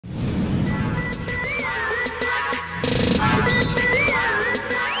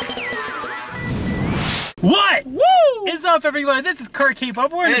What? Woo! Is up, everybody? This is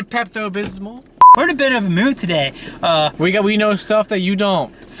CarKpop. We're in Pepto-Bismol. We're in a bit of a mood today. We know stuff that you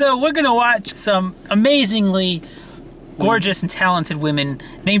don't. So we're gonna watch some amazingly gorgeous and talented women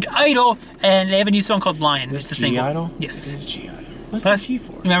named I-DLE, and they have a new song called Lion. Is It's this a single. I-DLE? Yes. It is G-I-DLE. What's the G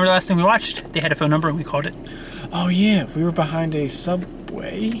for? Remember the last thing we watched? They had a phone number and we called it. Oh yeah, we were behind a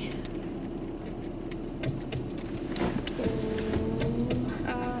subway.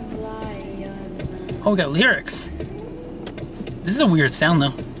 Oh, we got lyrics. This is a weird sound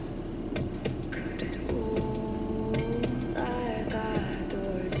though.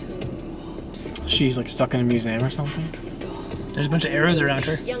 She's like stuck in a museum or something. There's a bunch of arrows around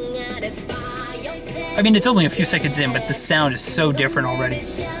her. I mean, it's only a few seconds in, but the sound is so different already.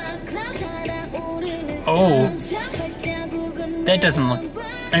 Oh. That doesn't look...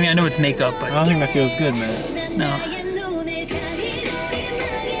 I mean, I know it's makeup, but... I don't think that feels good, man. No.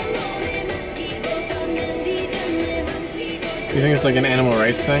 You think it's like an animal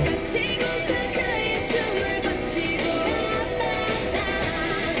rights thing?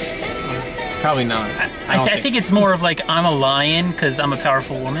 Probably not. I think it's more of like, I'm a lion because I'm a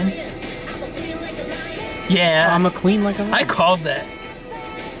powerful woman. Yeah. I'm a queen like a lion. I called that.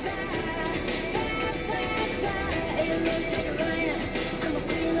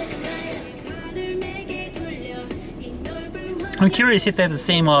 I'm curious if they have the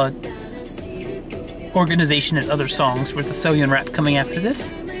same organization as other songs with the Soyeon rap coming after this?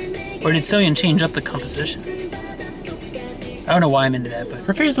 Or did Soyeon change up the composition? I don't know why I'm into that, but...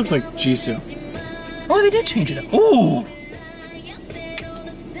 Her face looks like Jisoo. Oh, they did change it up. Ooh!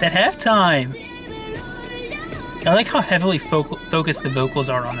 That halftime! I like how heavily focused the vocals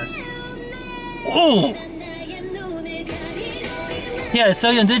are on this. Ooh! Yeah,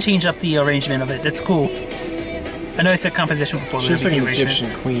 Soyeon did change up the arrangement of it. That's cool. I know I said composition before. She looks like an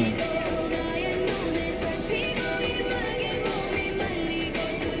Egyptian queen.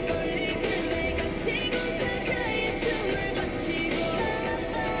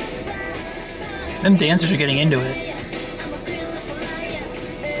 Them dancers are getting into it.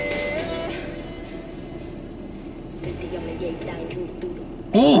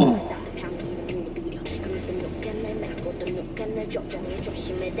 Ooh!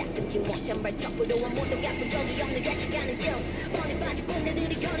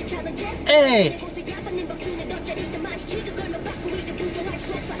 Hey!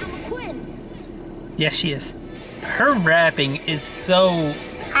 Yes, she is. Her rapping is so...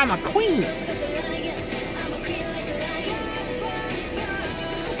 I'm a queen!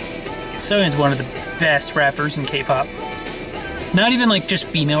 Soyeon's one of the best rappers in K-pop. Not even like just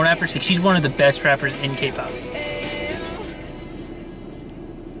female rappers, like she's one of the best rappers in K-pop.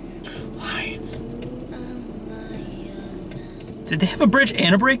 Lions. Did they have a bridge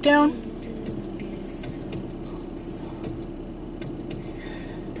and a breakdown?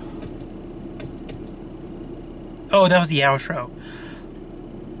 Oh, that was the outro.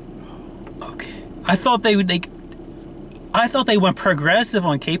 Okay. I thought they would like... I thought they went progressive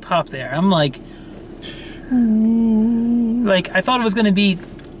on K-pop there. I'm like... I thought it was gonna be...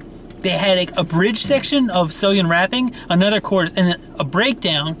 They had like a bridge section of Soyeon rapping, another chorus, and then a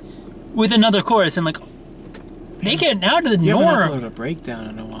breakdown with another chorus. I'm like... They get out of the norm. You haven't uploaded a breakdown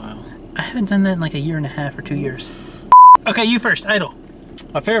in a while. I haven't done that in like a year and a half or 2 years. Okay, you first, I-DLE.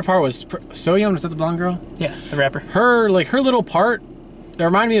 My favorite part was Soyeon, was that the blonde girl? Yeah, the rapper. Her little part, it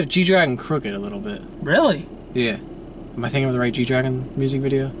reminded me of G-Dragon Crooked a little bit. Really? Yeah. Am I thinking of the right G-Dragon music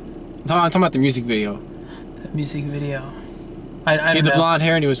video? I'm talking about the music video. The music video. I don't know. He had the blonde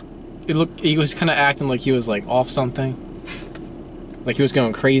hair and he was kind of acting like he was like off something. Like he was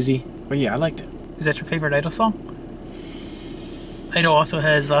going crazy. But yeah, I liked it. Is that your favorite I-DLE song? I-DLE also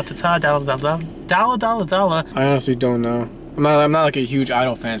has La Ta Ta, Dala Dala Dala Dala Dala. I honestly don't know. I'm not like a huge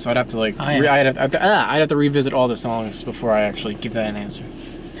I-DLE fan, so I'd have to like I'd have to revisit all the songs before I actually give that an answer.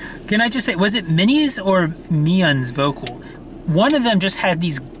 Can I just say, was it Minnie's or Mion's vocal? One of them just had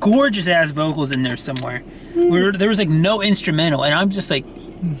these gorgeous ass vocals in there somewhere, where there was like no instrumental, and I'm just like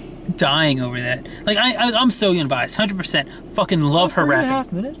dying over that. Like I'm Soyeon biased, 100%. Fucking love her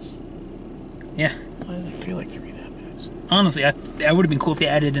rapping. 3.5 minutes. Yeah. Why did I feel like 3.5 minutes? Honestly, I would have been cool if they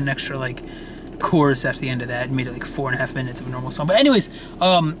added an extra like chorus after the end of that and made it like 4.5 minutes of a normal song. But anyways, yeah,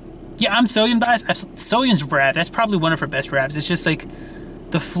 I'm Soyeon biased. Soyeon's rap, that's probably one of her best raps. It's just like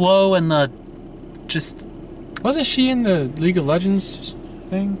the flow and the just... Wasn't she in the League of Legends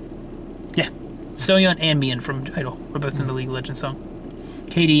thing? Yeah. Soyeon and Mion from I-DLE were both in the League of Legends song.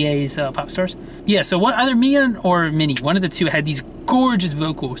 KDA's Pop Stars. Yeah, so either Mion or Minnie, one of the two had these gorgeous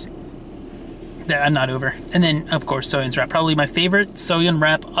vocals that I'm not over. And then, of course, Soyeon's rap. Probably my favorite Soyeon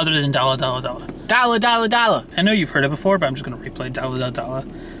rap other than Dala Dala Dala. Dollar, dollar, dollar. I know you've heard it before, but I'm just gonna replay Dollar Dollar Dollar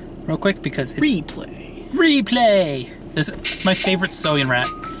real quick because it's replay. This is my favorite Soyeon rap.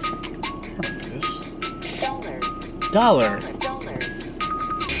 Dollar.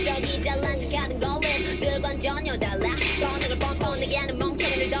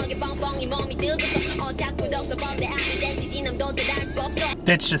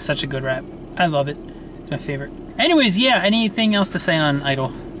 That's just such a good rap. I love it. It's my favorite. Anyways, yeah, anything else to say on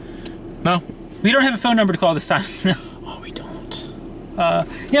I-DLE? No. We don't have a phone number to call this time. No. Oh, we don't. Yeah,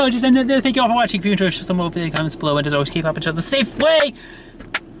 we'll just end it there. Thank you all for watching. If you enjoyed, just let me know in the comments below. And as always, keep up each other the safe way.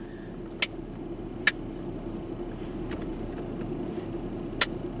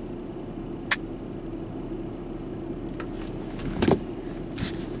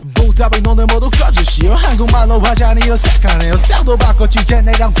 답을 너네 모두 꺼주시오 한국말로 하자니 어색하네요 스타일도 바꿨지 이제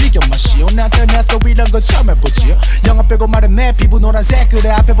내랑 비교 마시오 나한테 내서 이런 거 처음 해보지요 영어 빼고 말해 내 피부 노란색 그래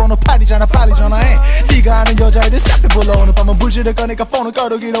앞에 번호 8이잖아 빨리 전화해 네가 아는 여자애들 싹 다 불러 오늘 밤은 불지를 거니까 폰을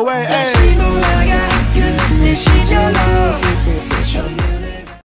꺼두기로 해